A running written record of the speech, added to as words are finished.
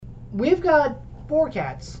we've got 4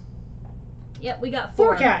 cats. Yep, we got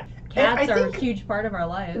 4 cats. Cats are a huge part of our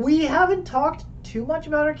lives. We haven't talked too much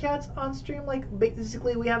about our cats on stream. Like,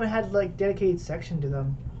 basically, we haven't had like dedicated section to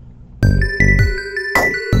them.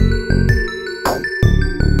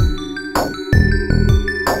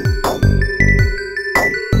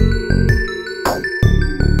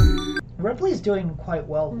 Ripley's doing quite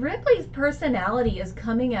well. Ripley's personality is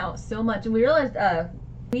coming out so much, and we realized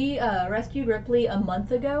we rescued Ripley a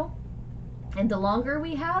month ago, and the longer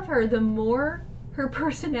we have her, the more her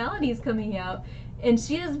personality is coming out, and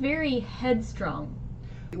she is very headstrong.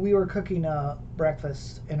 We were cooking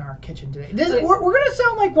breakfast in our kitchen today. We're gonna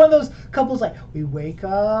sound like one of those couples, like, we wake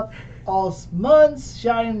up all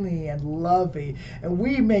sunshiny and lovely, and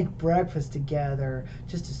we make breakfast together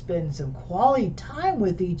just to spend some quality time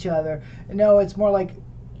with each other. No, it's more like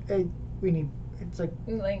it's like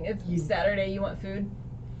it's Saturday, you want food?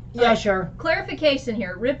 Yeah, sure. Clarification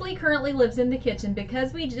here. Ripley currently lives in the kitchen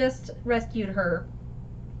because we just rescued her.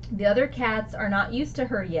 The other cats are not used to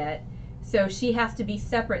her yet, so she has to be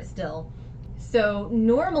separate still. So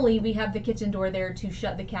normally we have the kitchen door there to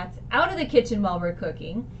shut the cats out of the kitchen while we're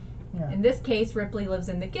cooking. Yeah. In this case, Ripley lives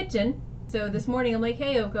in the kitchen. So this morning I'm like,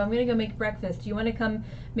 hey, Oko, I'm going to go make breakfast. Do you want to come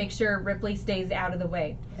make sure Ripley stays out of the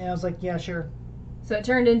way? And I was like, yeah, sure. So it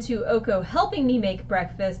turned into Oko helping me make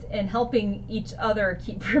breakfast and helping each other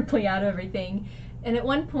keep Ripley out of everything. And at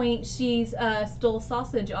one point, she stole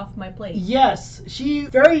sausage off my plate. Yes, she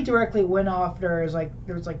very directly went off. There was like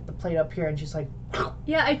the plate up here, and she's like,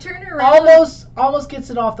 yeah, I turned her around. Almost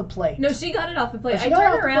gets it off the plate. No, she got it off the plate. I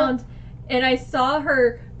turned around, and I saw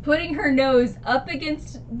her putting her nose up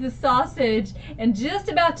against the sausage and just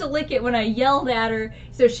about to lick it when I yelled at her.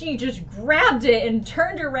 So she just grabbed it and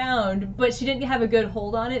turned around, but she didn't have a good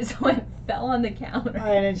hold on it, so it fell on the counter.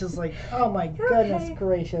 And it's just like, oh my goodness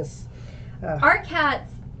gracious. Our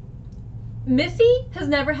cats, Missy has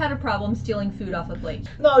never had a problem stealing food off a plate.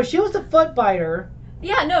 No, she was a foot biter.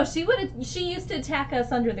 Yeah, no, she used to attack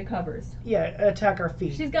us under the covers. Yeah, attack our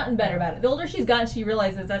feet. She's gotten better about it. The older she's gotten, she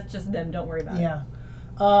realizes that's just them. Don't worry about it. Yeah.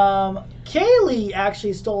 Kaylee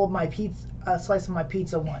actually stole my slice of my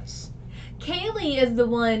pizza once. Kaylee is the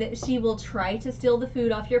one, she will try to steal the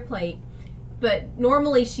food off your plate, but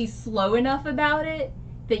normally she's slow enough about it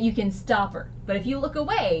that you can stop her. But if you look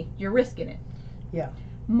away, you're risking it. Yeah.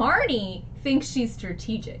 Marnie thinks she's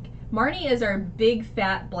strategic. Marnie is our big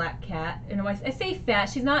fat black cat. And I say fat,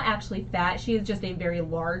 she's not actually fat. She is just a very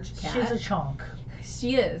large cat. She's a chunk.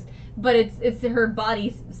 She is. But it's her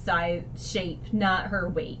body size shape, not her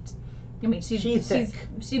weight. I mean, she's thick.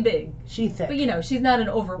 She's big. She's thick. But she's not an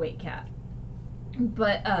overweight cat.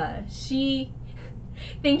 But she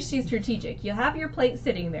thinks she's strategic. You have your plate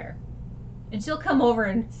sitting there, and she'll come over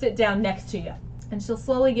and sit down next to you, and she'll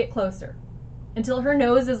slowly get closer until her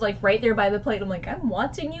nose is like right there by the plate. I'm like, I'm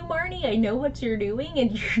watching you, Marnie. I know what you're doing,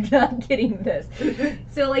 and you're not getting this.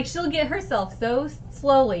 So like, she'll get herself so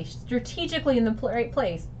slowly, strategically in the right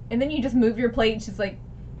place, and then you just move your plate, and she's like,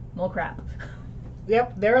 well, crap.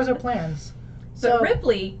 Yep, there's our plans. But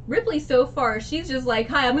Ripley so far, she's just like,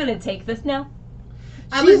 hi, I'm gonna take this now.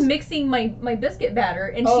 I was mixing my biscuit batter,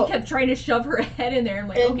 and she kept trying to shove her head in there. I'm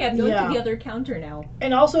like, okay, I'm going to the other counter now.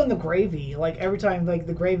 And also in the gravy, like every time, like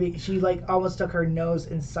the gravy, she like almost stuck her nose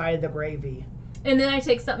inside the gravy. And then I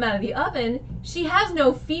take something out of the oven. She has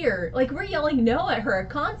no fear. Like, we're yelling no at her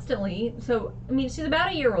constantly. So, I mean, she's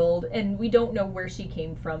about a year old, and we don't know where she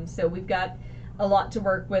came from. So we've got a lot to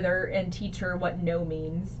work with her and teach her what no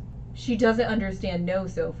means. She doesn't understand no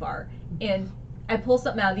so far. And I pull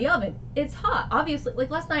something out of the oven. It's hot, obviously. Like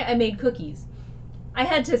last night, I made cookies. I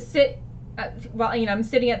had to sit while I'm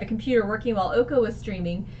sitting at the computer working while Oko was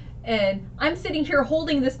streaming, and I'm sitting here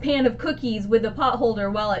holding this pan of cookies with a pot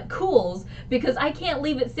holder while it cools because I can't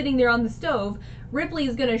leave it sitting there on the stove.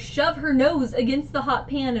 Ripley's gonna shove her nose against the hot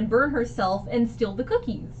pan and burn herself and steal the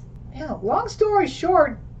cookies. Yeah. Long story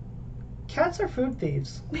short, cats are food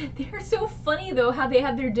thieves. They're so funny, though, how they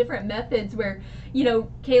have their different methods where,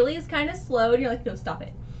 Kaylee is kind of slow, and you're like, no, stop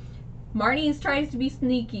it. Marnie tries to be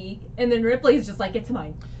sneaky, and then Ripley's just like, it's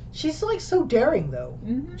mine. She's, like, so daring, though.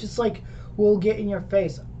 Mm-hmm. Just, like, we'll get in your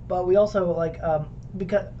face. But we also, like,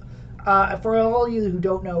 because, for all of you who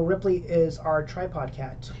don't know, Ripley is our tripod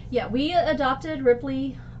cat. Yeah, we adopted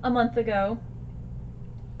Ripley a month ago.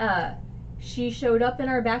 She showed up in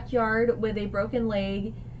our backyard with a broken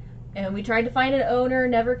leg, and we tried to find an owner,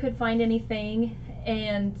 never could find anything,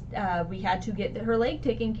 and we had to get her leg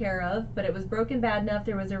taken care of, but it was broken bad enough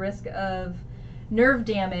there was a risk of nerve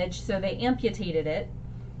damage, so they amputated it,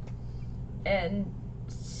 and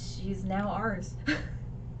she's now ours.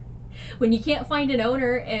 When you can't find an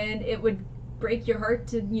owner, and it would break your heart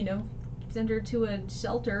to, send her to a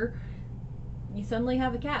shelter, you suddenly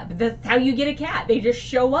have a cat. But that's how you get a cat. They just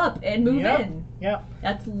show up and move in. Yeah.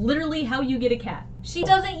 That's literally how you get a cat. She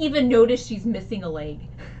doesn't even notice she's missing a leg.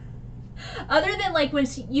 Other than like when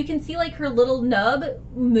you can see like her little nub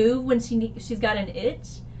move when she's got an itch.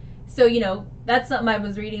 So, that's something I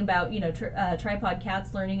was reading about, tripod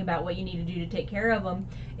cats, learning about what you need to do to take care of them.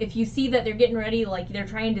 If you see that they're getting ready, like they're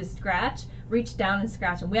trying to scratch, reach down and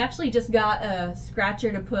scratch them. We actually just got a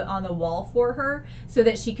scratcher to put on the wall for her so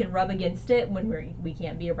that she can rub against it when we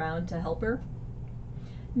can't be around to help her.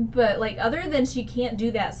 But, like, other than she can't do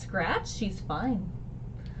that scratch, she's fine.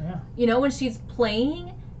 Yeah. When she's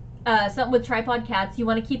playing, something with tripod cats, you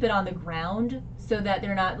want to keep it on the ground so that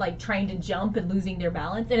they're not like trying to jump and losing their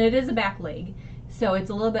balance. And it is a back leg, so it's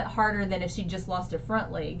a little bit harder than if she just lost a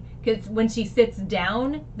front leg, because when she sits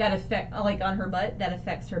down, that affect like on her butt, that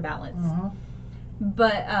affects her balance.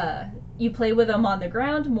 But you play with them on the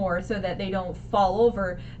ground more so that they don't fall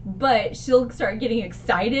over. But she'll start getting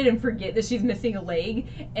excited and forget that she's missing a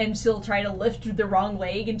leg, and she'll try to lift the wrong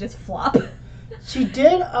leg and just flop. She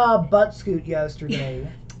did a butt scoot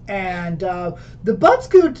yesterday, and the butt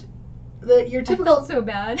scoot, your typical, I felt so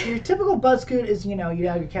bad. Your typical butt scoot is, you have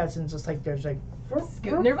your cats and just like there's like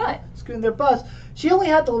scooting their butt. Scooting their butts. She only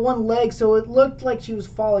had the one leg, so it looked like she was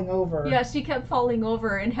falling over. Yeah, she kept falling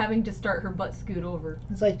over and having to start her butt scoot over.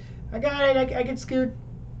 It's like, I got it, I can scoot.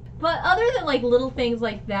 But other than like little things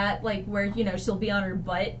like that, like where she'll be on her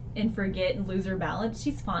butt and forget and lose her balance,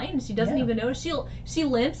 she's fine. She doesn't even know. She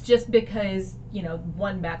limps just because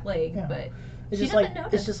one back leg, but she doesn't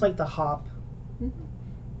notice. It's just like the hop.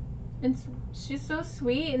 And she's so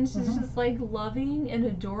sweet, and she's just like loving and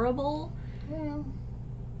adorable,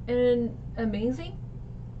 and amazing.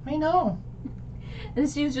 I know. And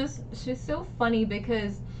she's so funny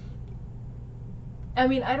because, I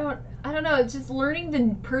mean, I don't know, it's just learning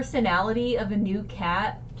the personality of a new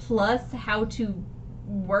cat plus how to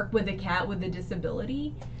work with a cat with a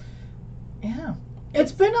disability. Yeah.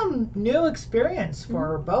 It's been a new experience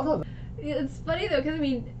for both of them. It's funny though, because I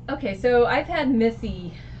mean, okay, so I've had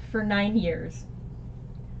Missy for 9 years,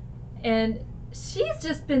 and she's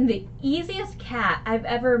just been the easiest cat I've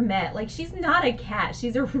ever met. Like, she's not a cat,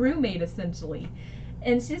 she's a roommate essentially,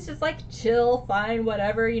 and she's just like chill, fine,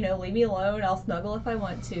 whatever, leave me alone, I'll snuggle if I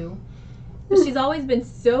want to. But she's always been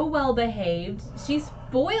so well behaved. She's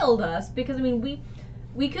spoiled us because I mean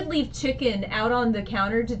we could leave chicken out on the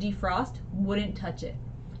counter to defrost, wouldn't touch it.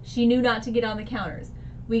 She knew not to get on the counters.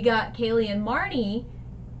 We got Kaylee and Marnie,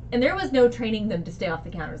 and there was no training them to stay off the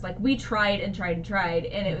counters. Like, we tried and tried and tried,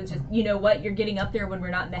 and it was just, you know what, you're getting up there when we're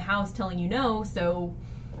not in the house telling you no, so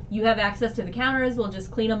you have access to the counters, we'll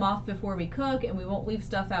just clean them off before we cook, and we won't leave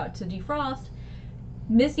stuff out to defrost.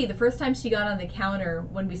 Missy, the first time she got on the counter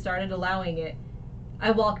when we started allowing it,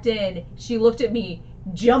 I walked in, she looked at me,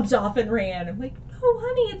 jumped off and ran. I'm like, no,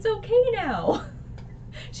 honey, it's okay now.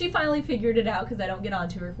 She finally figured it out because I don't get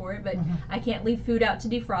onto her for it, but I can't leave food out to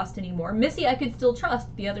defrost anymore. Missy, I could still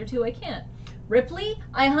trust. The other two, I can't. Ripley,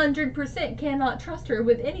 I 100% cannot trust her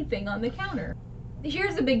with anything on the counter.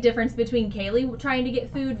 Here's a big difference between Kaylee trying to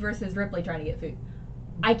get food versus Ripley trying to get food.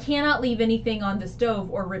 I cannot leave anything on the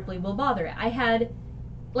stove or Ripley will bother it. I had,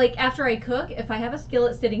 like, after I cook, if I have a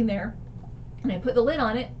skillet sitting there and I put the lid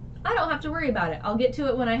on it, I don't have to worry about it. I'll get to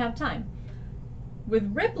it when I have time.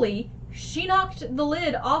 With Ripley, she knocked the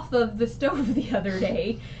lid off of the stove the other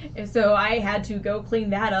day, and so I had to go clean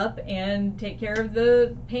that up and take care of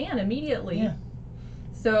the pan immediately. Yeah.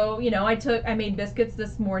 So, I made biscuits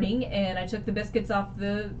this morning, and I took the biscuits off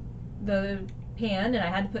the pan, and I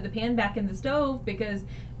had to put the pan back in the stove because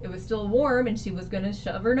it was still warm, and she was going to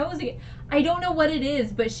shove her nose again. I don't know what it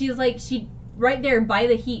is, but she's like, right there by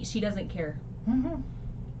the heat, she doesn't care.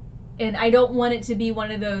 And I don't want it to be one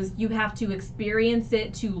of those, you have to experience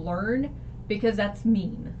it to learn, because that's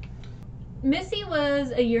mean. Missy was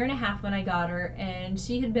 1.5 years when I got her, and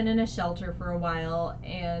she had been in a shelter for a while,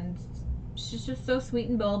 and she's just so sweet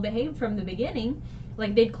and well behaved from the beginning.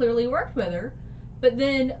 Like, they'd clearly worked with her. But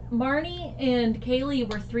then Marnie and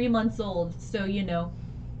Kaylee were 3 months old, so,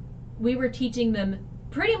 we were teaching them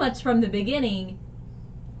pretty much from the beginning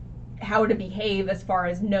how to behave as far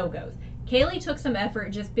as no goes. Kaylee took some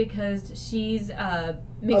effort just because she's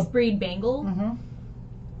mixed breed Bengal.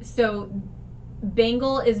 So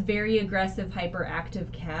Bengal is very aggressive,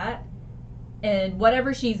 hyperactive cat, and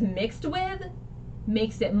whatever she's mixed with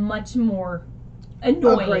makes it much more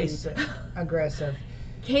annoying. Aggressive.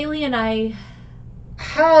 Kaylee and I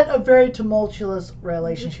had a very tumultuous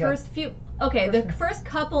relationship. The first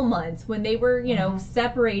couple months when they were,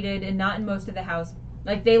 separated and not in most of the house.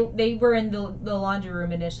 Like, they were in the laundry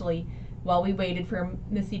room initially, while we waited for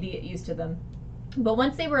Missy to get used to them. But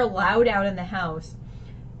once they were allowed out in the house,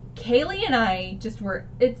 Kaylee and I just were,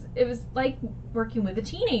 it was like working with a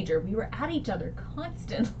teenager. We were at each other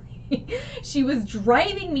constantly. She was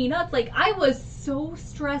driving me nuts. Like, I was so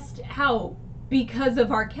stressed out because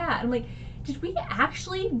of our cat. I'm like, did we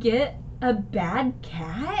actually get a bad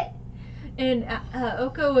cat? And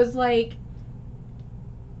Oko was like,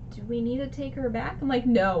 do we need to take her back? I'm like,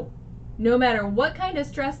 no. No matter what kind of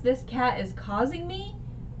stress this cat is causing me,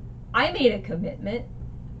 I made a commitment.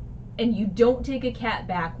 And you don't take a cat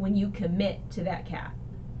back when you commit to that cat.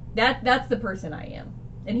 That's the person I am.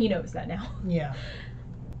 And he knows that now. Yeah.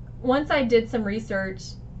 Once I did some research,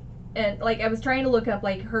 and like I was trying to look up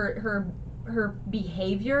like her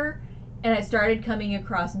behavior, and I started coming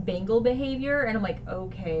across Bengal behavior, and I'm like,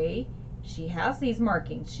 okay, she has these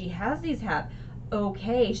markings, she has these habits.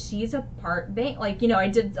 Okay, she's a part Bengal. Like, you know, I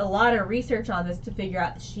did a lot of research on this to figure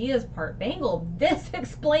out that she is part Bengal. This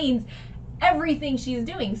explains everything she's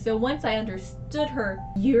doing. So once I understood her,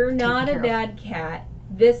 you're not a bad cat.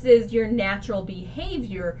 This is your natural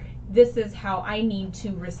behavior. This is how I need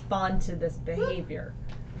to respond to this behavior.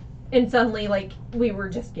 And suddenly, like, we were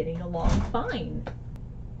just getting along fine.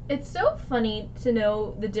 It's so funny to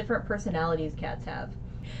know the different personalities cats have.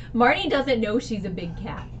 Marnie doesn't know she's a big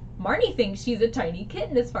cat. Marnie thinks she's a tiny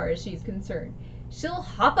kitten as far as she's concerned. She'll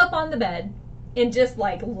hop up on the bed and just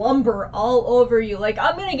like lumber all over you, like,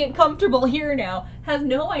 I'm gonna get comfortable here now. Has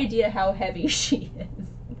no idea how heavy she is.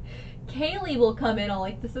 Kaylee will come in all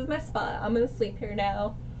like, this is my spot, I'm gonna sleep here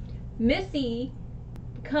now. Missy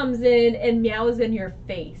comes in and meows in your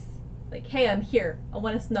face, like, hey, I'm here, I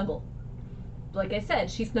want to snuggle. Like I said,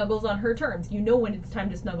 she snuggles on her terms. You know when it's time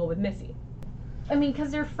to snuggle with Missy. I mean,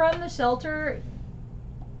 because they're from the shelter,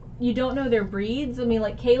 you don't know their breeds. I mean,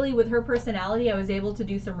 like Kaylee, with her personality, I was able to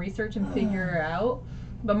do some research and figure her out.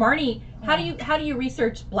 But Marnie, how do you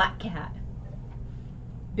research black cat?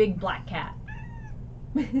 Big black cat.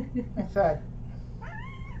 Like that.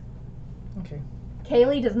 Okay.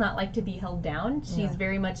 Kaylee does not like to be held down. She's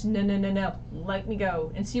very much, no, let me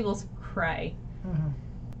go. And she will cry. Mm-hmm.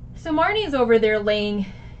 So Marnie's over there laying,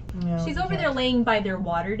 she's over there laying by their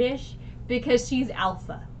water dish because she's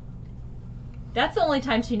alpha. That's the only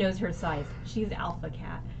time she knows her size. She's alpha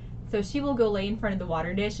cat. So she will go lay in front of the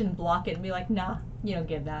water dish and block it and be like, nah, you don't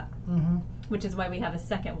give that. Mm-hmm. Which is why we have a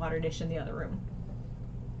second water dish in the other room.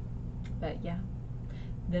 But yeah,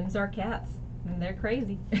 them's our cats. And they're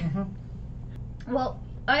crazy. Mm-hmm. Well,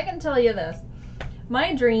 I can tell you this.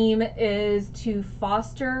 My dream is to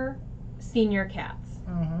foster senior cats.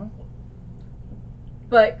 Mm-hmm.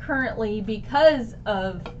 But currently, because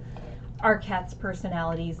of our cats'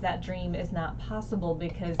 personalities, that dream is not possible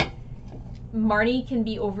because Marnie can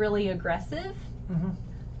be overly aggressive. Mm-hmm.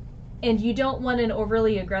 And you don't want an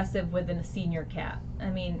overly aggressive with a senior cat. I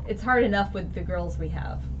mean, it's hard enough with the girls we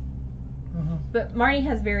have. Mm-hmm. But Marnie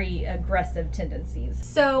has very aggressive tendencies.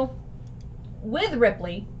 So, with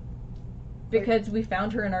Ripley, because we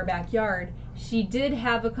found her in our backyard, she did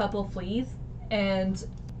have a couple fleas, and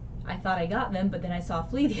I thought I got them, but then I saw a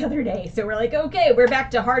flea the other day. So we're like, okay, we're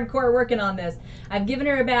back to hardcore working on this. I've given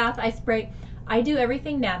her a bath. I spray. I do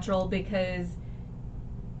everything natural because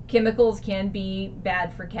chemicals can be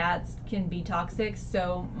bad for cats, can be toxic.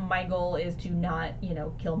 So my goal is to not,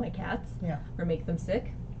 kill my cats or make them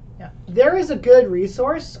sick. Yeah. There is a good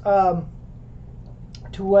resource to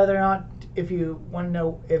whether or not, if you want to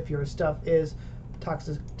know if your stuff is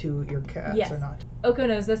toxic to your cats or not. Oko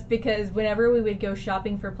knows this because whenever we would go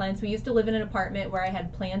shopping for plants, we used to live in an apartment where I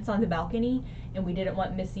had plants on the balcony and we didn't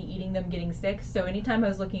want Missy eating them, getting sick. So anytime I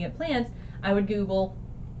was looking at plants, I would Google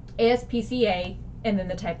ASPCA and then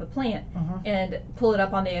the type of plant and pull it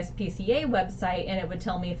up on the ASPCA website, and it would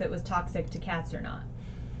tell me if it was toxic to cats or not.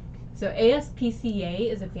 So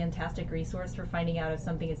ASPCA is a fantastic resource for finding out if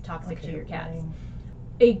something is toxic to your cats.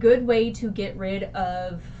 A good way to get rid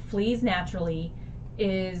of fleas naturally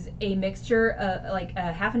is a mixture, like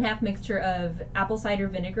a half and half mixture of apple cider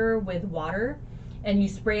vinegar with water, and you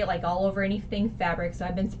spray it like all over anything fabric. So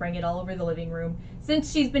I've been spraying it all over the living room.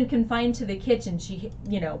 Since she's been confined to the kitchen, she,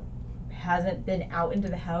 hasn't been out into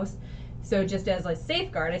the house. So just as a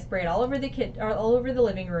safeguard, I spray it all over the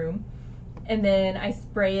living room, and then I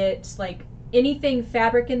spray it like anything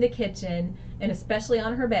fabric in the kitchen, and especially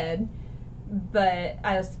on her bed. But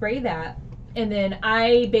I'll spray that, and then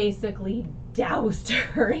I basically doused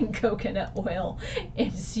her in coconut oil,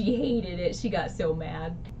 and she hated it. She got so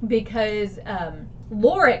mad because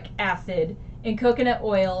lauric acid in coconut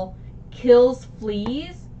oil kills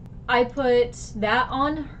fleas. I put that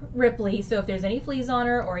on Ripley, so if there's any fleas on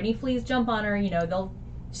her or any fleas jump on her, they'll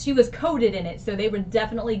she was coated in it, so they would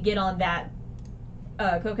definitely get on that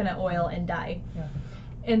coconut oil and die. Yeah.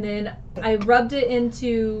 And then I rubbed it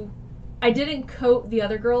into. I didn't coat the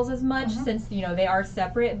other girls as much since, they are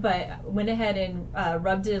separate, but went ahead and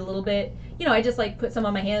rubbed it a little bit. I just like put some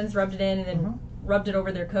on my hands, rubbed it in, and then rubbed it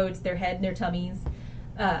over their coats, their head, and their tummies.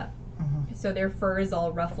 So their fur is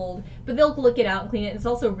all ruffled. But they'll lick it out and clean it. It's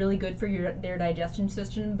also really good for their digestion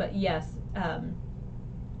system. But yes,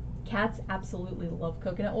 cats absolutely love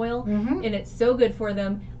coconut oil. And it's so good for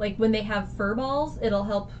them. Like when they have fur balls, it'll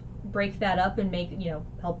help break that up and make,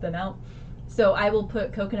 help them out. So I will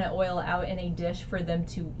put coconut oil out in a dish for them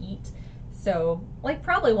to eat. So, like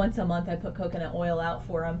probably once a month I put coconut oil out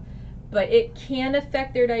for them. But it can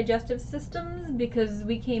affect their digestive systems because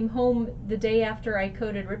we came home the day after I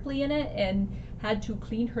coated Ripley in it and had to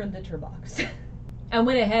clean her litter box. I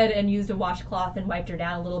went ahead and used a washcloth and wiped her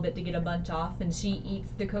down a little bit to get a bunch off, and she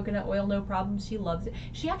eats the coconut oil no problem. She loves it.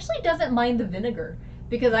 She actually doesn't mind the vinegar.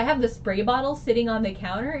 Because I have the spray bottle sitting on the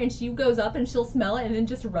counter, and she goes up and she'll smell it and then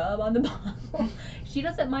just rub on the bottle. She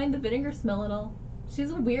doesn't mind the vinegar smell at all.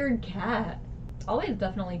 She's a weird cat. Always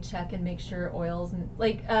definitely check and make sure oils and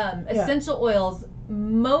essential oils,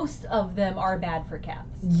 most of them are bad for cats.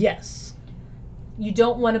 Yes. You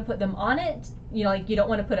don't want to put them on it. You don't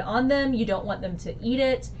want to put it on them. You don't want them to eat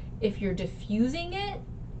it. If you're diffusing it,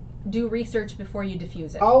 do research before you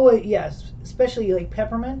diffuse it. Always, yes, especially like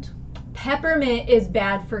peppermint. Peppermint is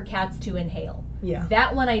bad for cats to inhale. Yeah.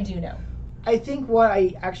 That one I do know. I think what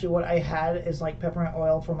I had is like peppermint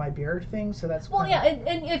oil for my beard thing, so that's well, yeah,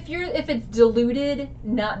 and if it's diluted,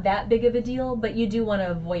 not that big of a deal, but you do want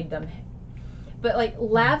to avoid them. But like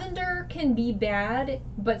lavender can be bad,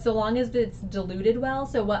 but so long as it's diluted well.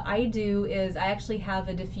 So what I do is I actually have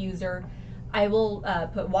a diffuser. I will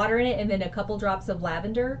put water in it and then a couple drops of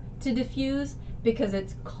lavender to diffuse because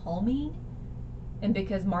it's calming. And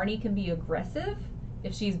because Marnie can be aggressive,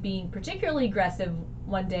 if she's being particularly aggressive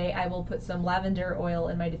one day, I will put some lavender oil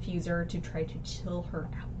in my diffuser to try to chill her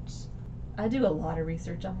out. I do a lot of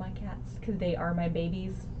research on my cats because they are my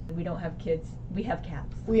babies. We don't have kids. We have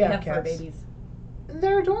cats. We have fur cats. babies.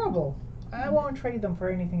 They're adorable. I won't trade them for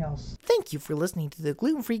anything else. Thank you for listening to the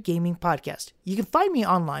Gluten Free Gaming Podcast. You can find me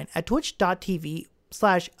online at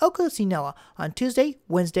twitch.tv/OcoCinella on Tuesday,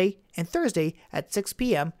 Wednesday, and Thursday at 6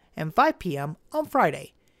 p.m. and 5 p.m. on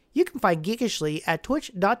Friday. You can find Geekishly at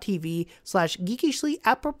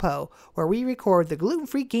twitch.tv/geekishlyapropos, where we record the Gluten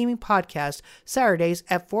Free Gaming Podcast Saturdays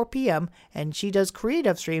at 4 p.m. and she does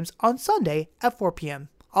creative streams on Sunday at 4 p.m.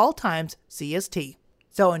 All times CST.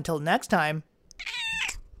 So until next time,